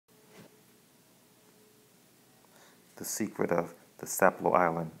The Secret of the Sapelo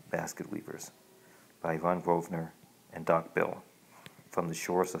Island Basket Weavers by Yvonne Grovner and Doc Bill. From the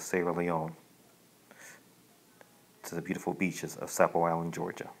shores of Sierra Leone to the beautiful beaches of Sapelo Island,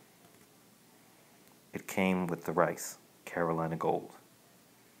 Georgia. It came with the rice, Carolina gold.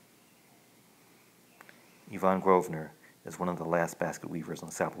 Yvonne Grovner is one of the last basket weavers on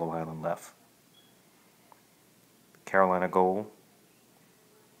Sapelo Island left. Carolina gold,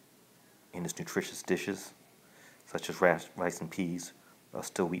 in its nutritious dishes, such as rice and peas, are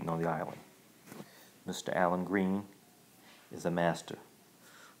still eaten on the island. Mr. Allen Green is a master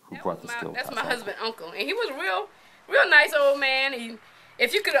who brought the skill. That's my husband's uncle, and he was a real nice old man.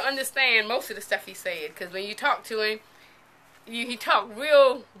 If you could understand most of the stuff he said, because when you talk to him, he talked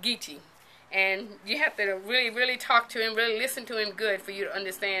real geeky, and you have to really talk to him, really listen to him good for you to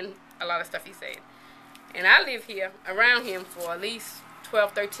understand a lot of stuff he said. And I lived here around him for at least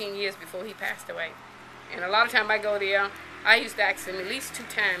 12, 13 years before he passed away. And a lot of time I go there, I used to ask him at least 2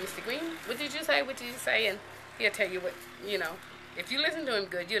 times, Mr. Green, what did you say? What did you say? And he'll tell you what, if you listen to him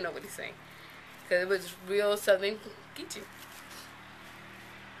good, you'll know what he's saying. Because it was real Southern geeky.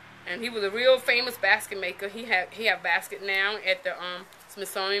 And he was a real famous basket maker. He have basket now at the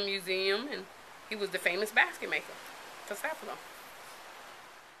Smithsonian Museum, and he was the famous basket maker for Sapelo.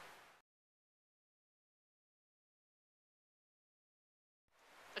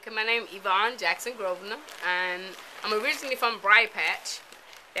 Okay, my name is Yvonne Jackson Grovner, and I'm originally from Briar Patch.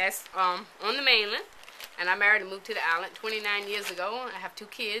 That's on the mainland, and I married and moved to the island 29 years ago. I have 2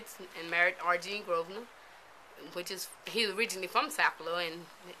 kids and married R.G. Grovner, he's originally from Sapelo, and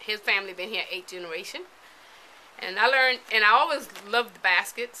his family been here 8 generations. And I always loved the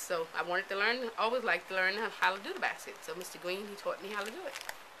baskets, so I wanted to always liked to learn how to do the basket. So Mr. Green, he taught me how to do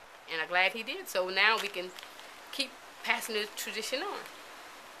it, and I'm glad he did. So now we can keep passing the tradition on.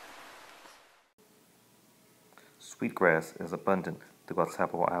 Sweetgrass is abundant throughout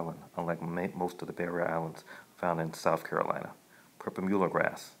Sapelo Island, unlike most of the barrier islands found in South Carolina. Purple mullah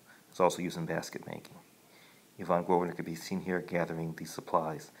grass is also used in basket making. Yvonne Grovner can be seen here gathering these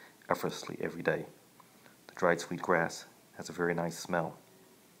supplies effortlessly every day. The dried sweetgrass has a very nice smell.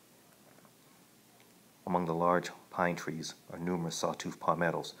 Among the large pine trees are numerous sawtooth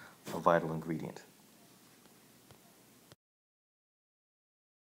palmettos, a vital ingredient.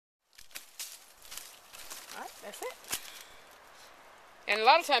 That's it. And a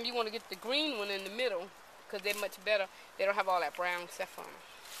lot of times you want to get the green one in the middle because they're much better. They don't have all that brown stuff on them.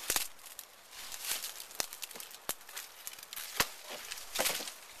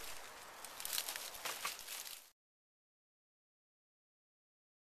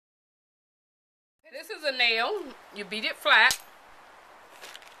 This is a nail. You beat it flat.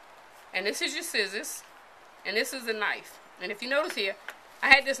 And this is your scissors. And this is a knife. And if you notice here, I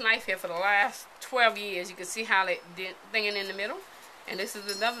had this knife here for the last 12 years. You can see how it thinging in the middle. And this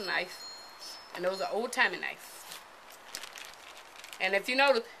is another knife. And those are old-timey knives. And if you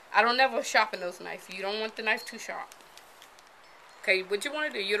notice, I don't never sharpen those knives. You don't want the knife too sharp. Okay, what you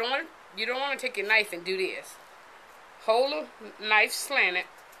want to do, you don't want to take your knife and do this. Hold the knife slanted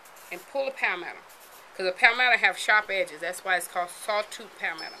and pull the palmetto. Because the palmetto have sharp edges. That's why it's called sawtooth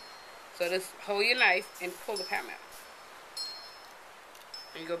palmetto. So just hold your knife and pull the palmetto.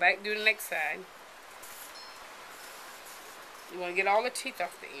 And you go back and do the next side. You want to get all the teeth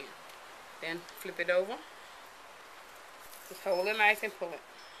off the end. Then flip it over. Just hold the knife and pull it.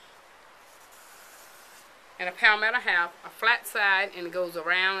 And a palmetto have a flat side and it goes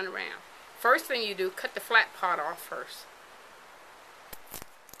around and around. First thing you do, cut the flat part off first.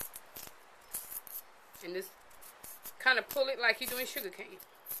 And just kind of pull it like you're doing sugar cane.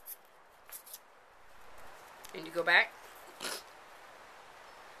 And you go back.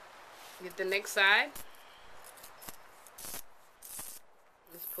 Get the next side.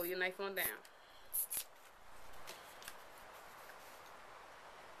 Just pull your knife on down.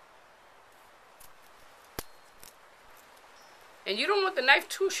 And you don't want the knife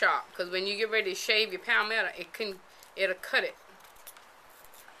too sharp, because when you get ready to shave your palmetto, it'll cut it.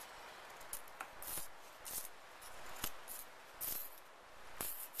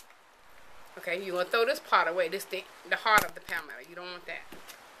 Okay, you want to throw this part away, the heart of the palmetto. You don't want that.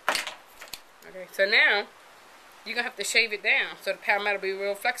 Okay, so now you're going to have to shave it down so the palmetto will be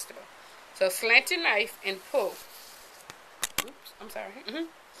real flexible. So slant your knife and pull. Oops, I'm sorry.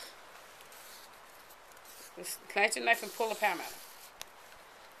 Just slant your knife and pull the palmetto.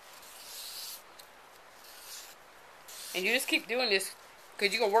 And you just keep doing this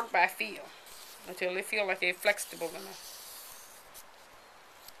because you're going to work by feel until they feel like they're flexible enough.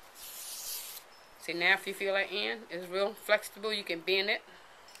 See, now if you feel that end is real flexible, you can bend it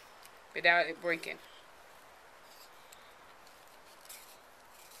without it breaking.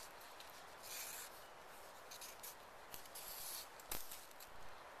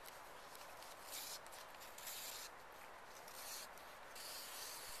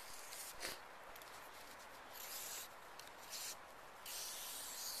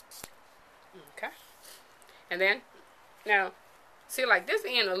 And then, now, see, like this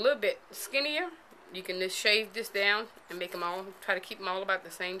end a little bit skinnier, you can just shave this down and make them all, try to keep them all about the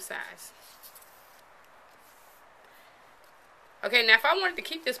same size. Okay, now if I wanted to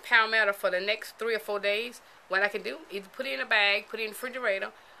keep this palmetto for the next 3 or 4 days, what I can do, either put it in a bag, put it in the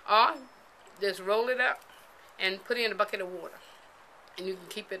refrigerator, or just roll it up and put it in a bucket of water. And you can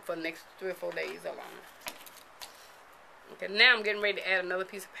keep it for the next 3 or 4 days or longer. Okay, now I'm getting ready to add another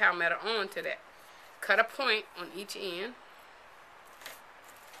piece of palmetto onto that. Cut a point on each end.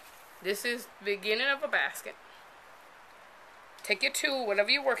 This is the beginning of a basket. Take your tool, whatever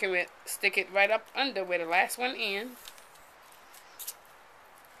you're working with, stick it right up under where the last one ends.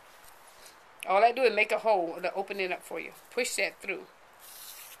 All I do is make a hole to open it up for you. Push that through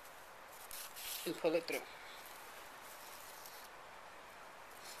and pull it through.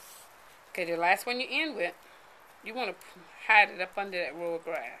 Okay, the last one you end with, you want to hide it up under that row of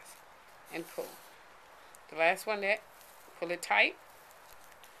grass and pull. The last one, that, pull it tight.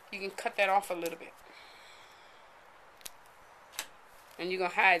 You can cut that off a little bit. And you're going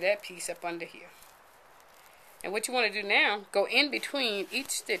to hide that piece up under here. And what you want to do now, go in between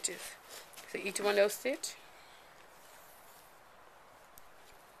each stitches. So each one of those stitches.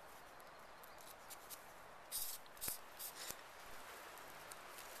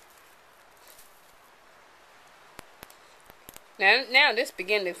 Now this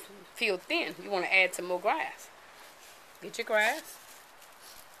begin to feel thin. You want to add some more grass. Get your grass.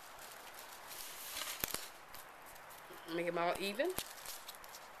 Make them all even.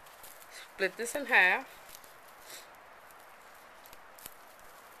 Split this in half.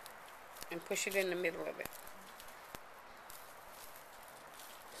 And push it in the middle of it.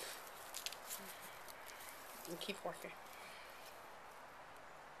 And keep working.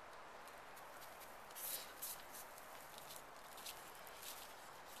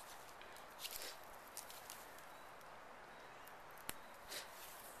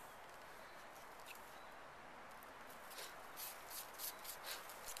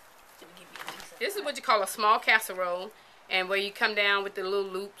 This is what you call a small casserole, and where you come down with the little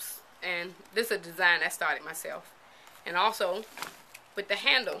loops. And this is a design I started myself. And also with the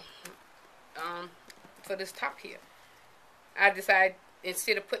handle for this top here, I decided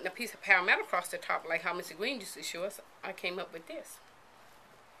instead of putting a piece of palmetto across the top like how Mr. Green used to show us, I came up with this.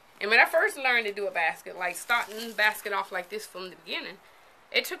 And when I first learned to do a basket, like starting the basket off like this from the beginning,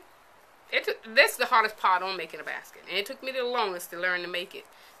 it took that's the hardest part on making a basket, and it took me the longest to learn to make it.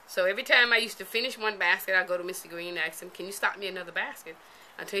 So every time I used to finish one basket, I'd go to Mr. Green and ask him, can you start me another basket?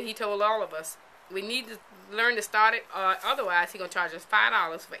 Until he told all of us, we need to learn to start it, or otherwise he's going to charge us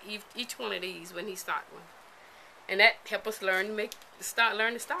 $5 for each one of these when he starts one. And that helped us learn to start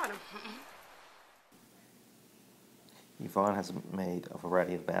them. Yvonne has made a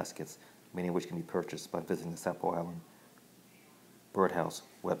variety of baskets, many of which can be purchased by visiting the Sapelo Island Birdhouse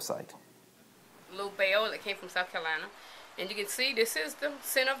website. Little bell that came from South Carolina. And you can see this is the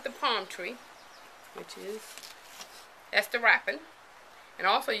center of the palm tree, that's the wrapping. And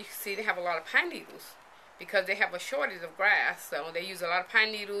also you can see they have a lot of pine needles because they have a shortage of grass. So they use a lot of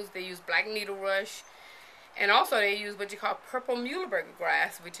pine needles, they use black needle rush, and also they use what you call purple muhlenberger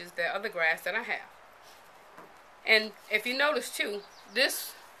grass, which is the other grass that I have. And if you notice too,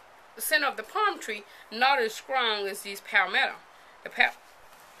 this center of the palm tree not as strong as these palmetto.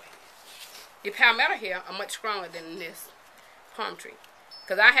 The palmetto here are much stronger than this palm tree.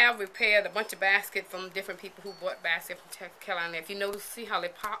 Because I have repaired a bunch of baskets from different people who bought baskets from South Carolina. If you notice, see how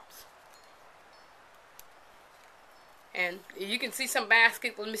it pops? And you can see some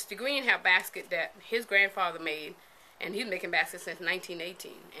baskets. Well, Mr. Green have basket that his grandfather made, and he's making baskets since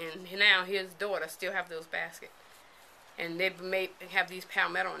 1918. And now his daughter still have those baskets. And they have these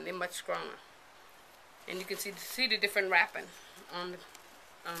palmetto, and they're much stronger. And you can see the different wrapping on it.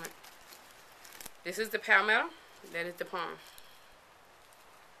 This is the palmetto. That is the palm.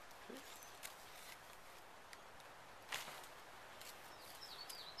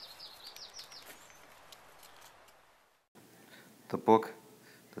 The book,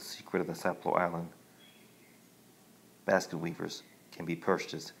 The Secret of the Sapelo Island Basket Weavers, can be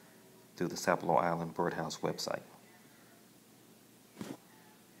purchased through the Sapelo Island Birdhouse website.